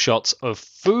still shots of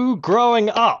Fu growing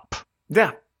up.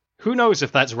 Yeah. Who knows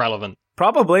if that's relevant?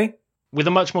 Probably. With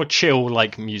a much more chill,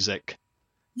 like, music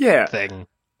thing.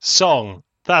 Song.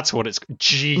 That's what it's...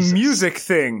 Jesus. Music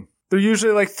thing. They're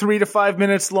usually like 3 to 5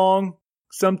 minutes long.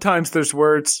 Sometimes there's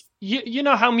words. You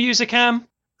know how music am?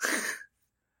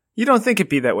 You don't think it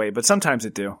be that way, but sometimes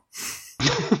it do.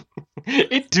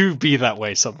 It do be that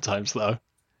way sometimes, though.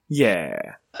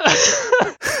 Yeah.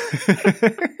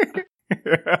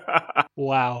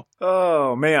 Wow.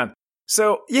 Oh, man.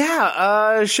 So,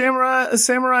 yeah, Samurai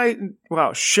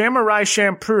Shampoo.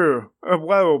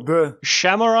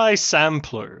 Samurai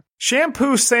Sampler.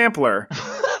 Shampoo Sampler.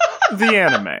 The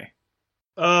anime.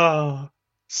 Oh.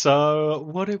 So,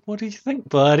 what do you think,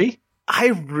 buddy? I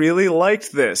really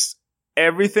liked this.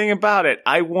 Everything about it.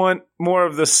 I want more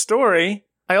of the story.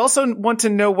 I also want to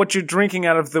know what you're drinking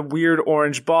out of the weird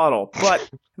orange bottle, but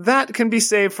that can be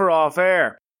saved for off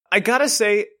air. I gotta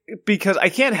say, because I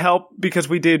can't help, because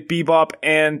we did Bebop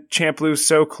and Champloo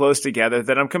so close together,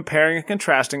 that I'm comparing and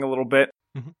contrasting a little bit.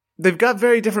 Mm-hmm. They've got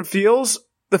very different feels.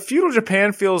 The feudal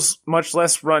Japan feels much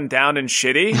less run down and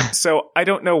shitty, so I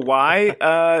don't know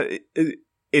why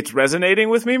it's resonating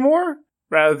with me more,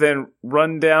 rather than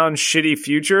run down shitty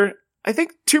future. I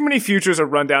think too many futures are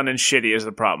run down and shitty is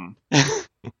the problem.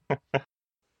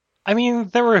 I mean,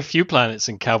 there are a few planets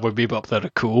in Cowboy Bebop that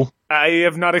are cool. I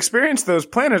have not experienced those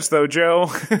planets, though,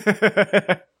 Joe.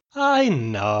 I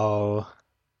know.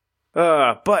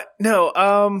 But no,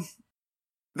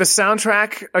 the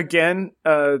soundtrack, again,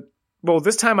 well,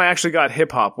 this time I actually got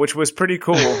hip-hop, which was pretty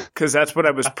cool, because that's what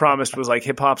I was promised, was like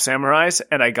hip-hop samurais,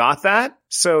 and I got that.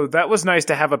 So that was nice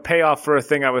to have a payoff for a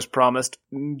thing I was promised.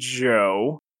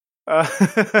 Joe.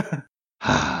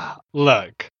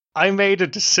 Look, I made a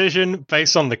decision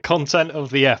based on the content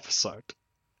of the episode.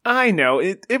 I know.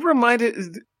 It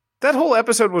reminded... That whole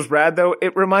episode was rad, though.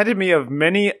 It reminded me of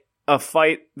many a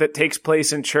fight that takes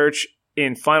place in church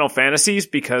in Final Fantasies,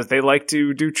 because they like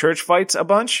to do church fights a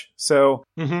bunch. So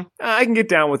I can get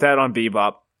down with that on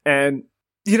Bebop. And,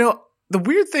 you know, the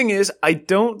weird thing is, I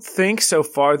don't think so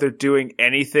far they're doing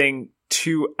anything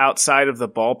too outside of the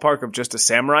ballpark of just a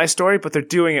samurai story, but they're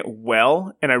doing it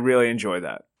well, and I really enjoy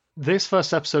that. This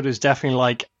first episode is definitely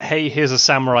like, hey, here's a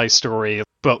samurai story,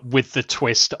 but with the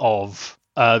twist of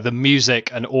the music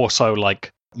and also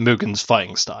like Mugen's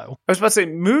fighting style. I was about to say,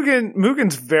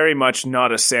 Mugen's very much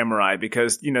not a samurai,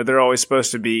 because, you know, they're always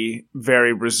supposed to be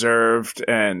very reserved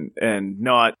and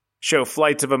not show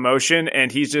flights of emotion, and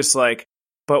he's just like,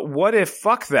 but what if,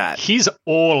 fuck that? He's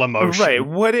all emotion. Right,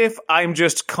 what if I'm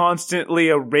just constantly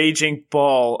a raging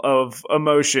ball of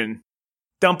emotion?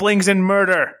 Dumplings and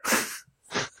murder.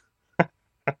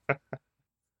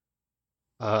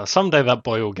 Someday that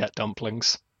boy will get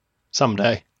dumplings.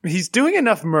 Someday. He's doing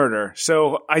enough murder,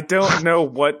 so I don't know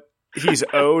what he's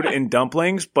owed in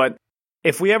dumplings, but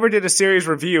if we ever did a series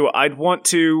review, I'd want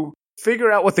to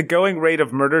figure out what the going rate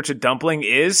of murder to dumpling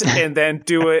is, and then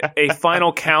do a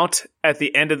final count at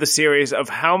the end of the series of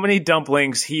how many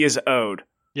dumplings he is owed.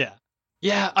 Yeah.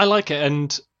 Yeah, I like it,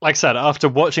 and like I said, after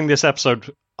watching this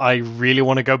episode, I really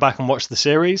want to go back and watch the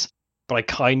series, but I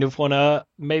kind of want to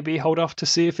maybe hold off to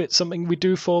see if it's something we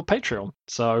do for Patreon.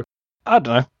 So, I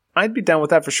don't know. I'd be down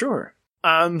with that for sure.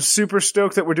 I'm super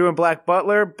stoked that we're doing Black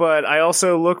Butler, but I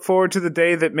also look forward to the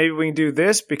day that maybe we can do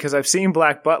this, because I've seen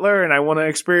Black Butler and I want to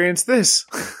experience this.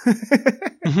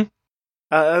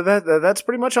 That's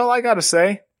pretty much all I got to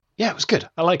say. Yeah, it was good.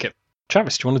 I like it.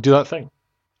 Travis, do you want to do that thing?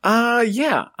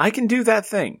 Yeah, I can do that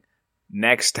thing.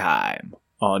 Next time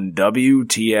on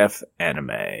WTF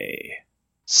Anime.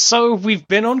 So we've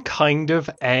been on kind of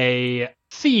a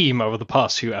theme over the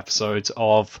past few episodes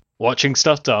of watching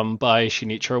stuff done by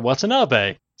Shinichiro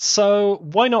Watanabe. So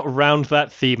why not round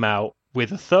that theme out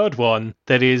with a third one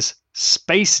that is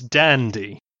Space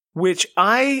Dandy? Which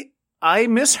I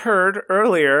misheard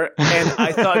earlier, and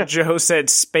I thought Joe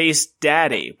said Space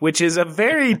Daddy, which is a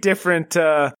very different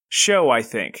show, I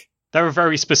think. There are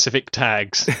very specific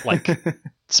tags, like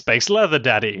Space Leather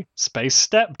Daddy, Space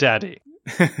Step Daddy.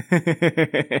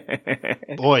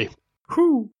 Boy.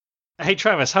 Whew. Hey,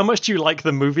 Travis, how much do you like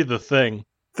the movie The Thing?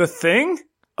 The Thing?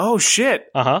 Oh, shit.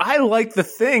 Uh-huh. I like The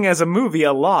Thing as a movie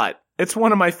a lot. It's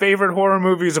one of my favorite horror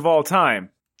movies of all time.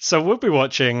 So we'll be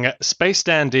watching Space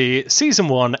Dandy Season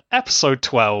 1, Episode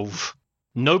 12.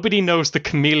 Nobody knows the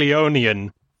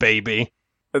Chameleonian, baby.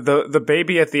 The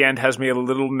baby at the end has me a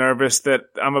little nervous that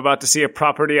I'm about to see a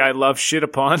property I love shit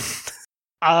upon.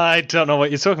 I don't know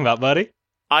what you're talking about, buddy.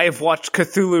 I have watched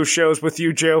Cthulhu shows with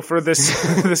you, Joe, for this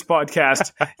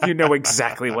podcast. You know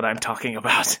exactly what I'm talking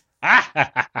about.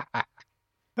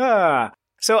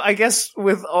 So I guess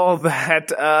with all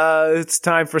that, it's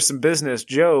time for some business.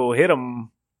 Joe, hit 'em.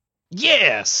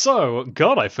 Yeah, so,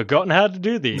 God, I've forgotten how to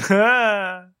do these.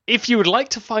 If you would like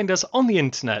to find us on the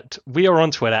internet, we are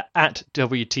on Twitter at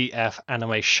WTF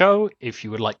Anime Show. If you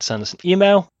would like to send us an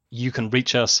email, you can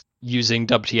reach us using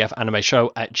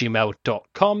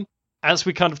WTFAnimeShow@gmail.com. As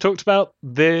we kind of talked about,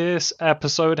 this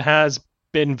episode has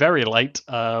been very late.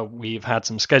 We've had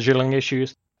some scheduling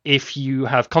issues. If you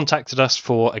have contacted us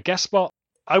for a guest spot,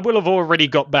 I will have already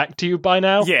got back to you by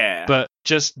now. Yeah. But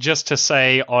just to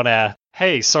say on air,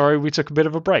 hey, sorry we took a bit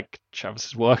of a break.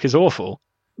 Travis's work is awful.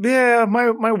 Yeah,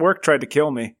 my work tried to kill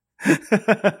me.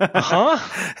 Uh-huh.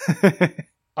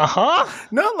 Uh-huh.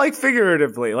 Not like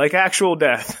figuratively, like actual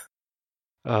death.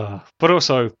 But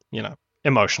also,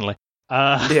 emotionally.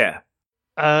 Yeah.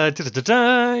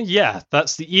 Yeah,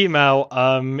 that's the email.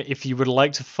 If you would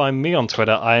like to find me on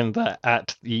Twitter, I am there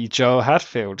at the Joe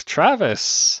Hatfield.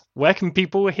 Travis, where can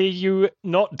people hear you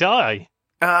not die?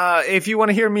 If you want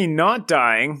to hear me not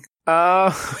dying,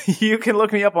 you can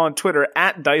look me up on Twitter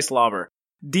at Dicelobber.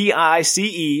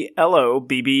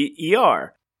 DICELOBBER.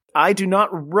 I do not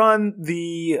run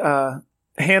the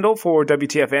handle for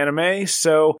WTF Anime,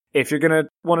 so if you're going to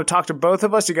want to talk to both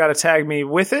of us, you got to tag me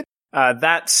with it.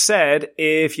 That said,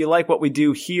 if you like what we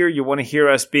do here, you want to hear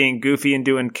us being goofy and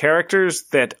doing characters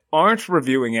that aren't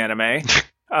reviewing anime,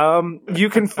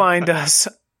 you can find us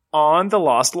on the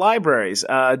Lost Libraries.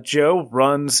 Joe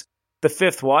runs The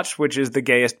Fifth Watch, which is the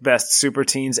gayest, best super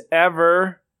teens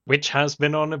ever. Which has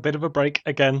been on a bit of a break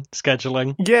again,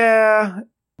 scheduling. Yeah.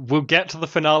 We'll get to the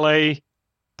finale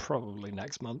probably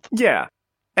next month. Yeah.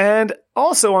 And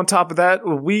also on top of that,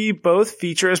 we both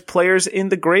feature as players in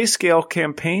the Grayscale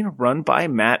campaign run by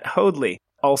Matt Hoadley.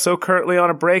 Also currently on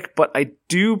a break, but I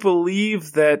do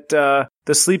believe that the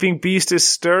Sleeping Beast is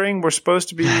stirring. We're supposed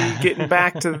to be getting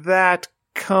back to that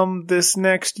come this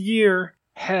next year.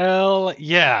 Hell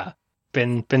yeah.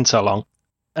 Been so long.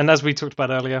 And as we talked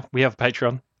about earlier, we have a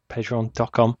Patreon.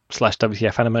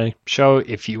 Patreon.com/WTFAnime Show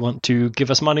if you want to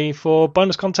give us money for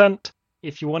bonus content.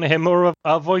 If you want to hear more of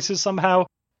our voices somehow,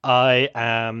 I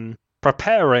am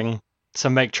preparing to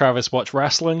make Travis watch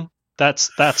wrestling. That's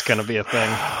going to be a thing.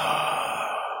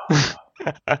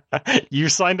 You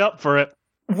signed up for it.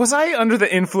 Was I under the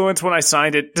influence when I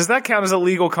signed it? Does that count as a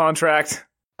legal contract?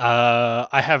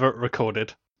 I have it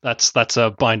recorded. That's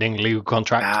a binding legal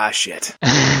contract. Ah, shit.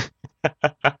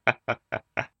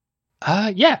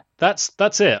 Yeah, that's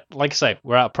it. Like I say,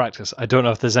 we're out of practice. I don't know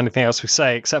if there's anything else we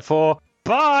say except for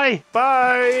bye!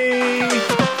 Bye!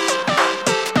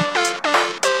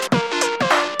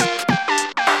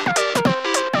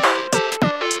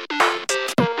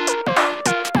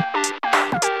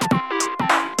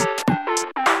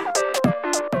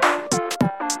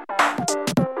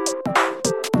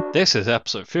 This is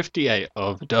episode 58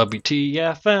 of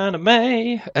WTF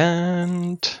Anime,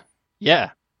 and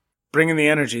yeah. Bringing the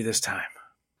energy this time.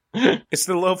 It's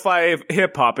the lo-fi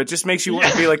hip-hop. It just makes you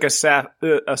want to be like a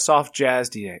soft jazz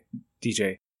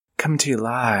DJ. Coming to you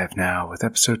live now with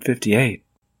episode 58.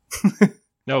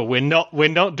 No, we're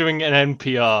not doing an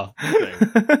NPR thing.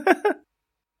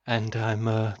 And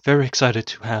I'm very excited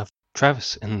to have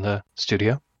Travis in the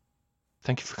studio.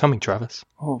 Thank you for coming, Travis.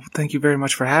 Oh, thank you very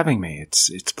much for having me. It's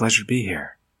a pleasure to be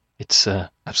here. It's an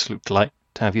absolute delight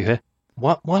to have you here.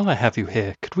 While I have you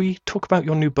here, could we talk about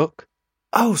your new book?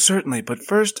 Oh, certainly. But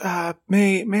first,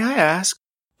 may I ask,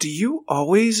 do you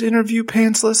always interview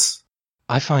pantsless?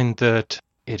 I find that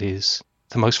it is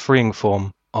the most freeing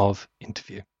form of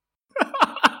interview.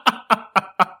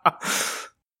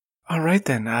 All right,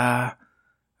 then.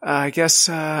 I guess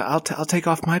I'll take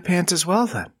off my pants as well,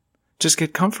 then. Just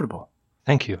get comfortable.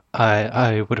 Thank you.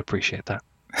 I would appreciate that.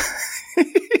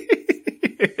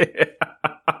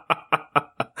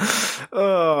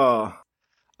 Oh.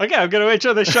 Okay, I'm going to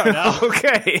enjoy this show now.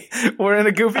 Okay, we're in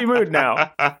a goofy mood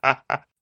now.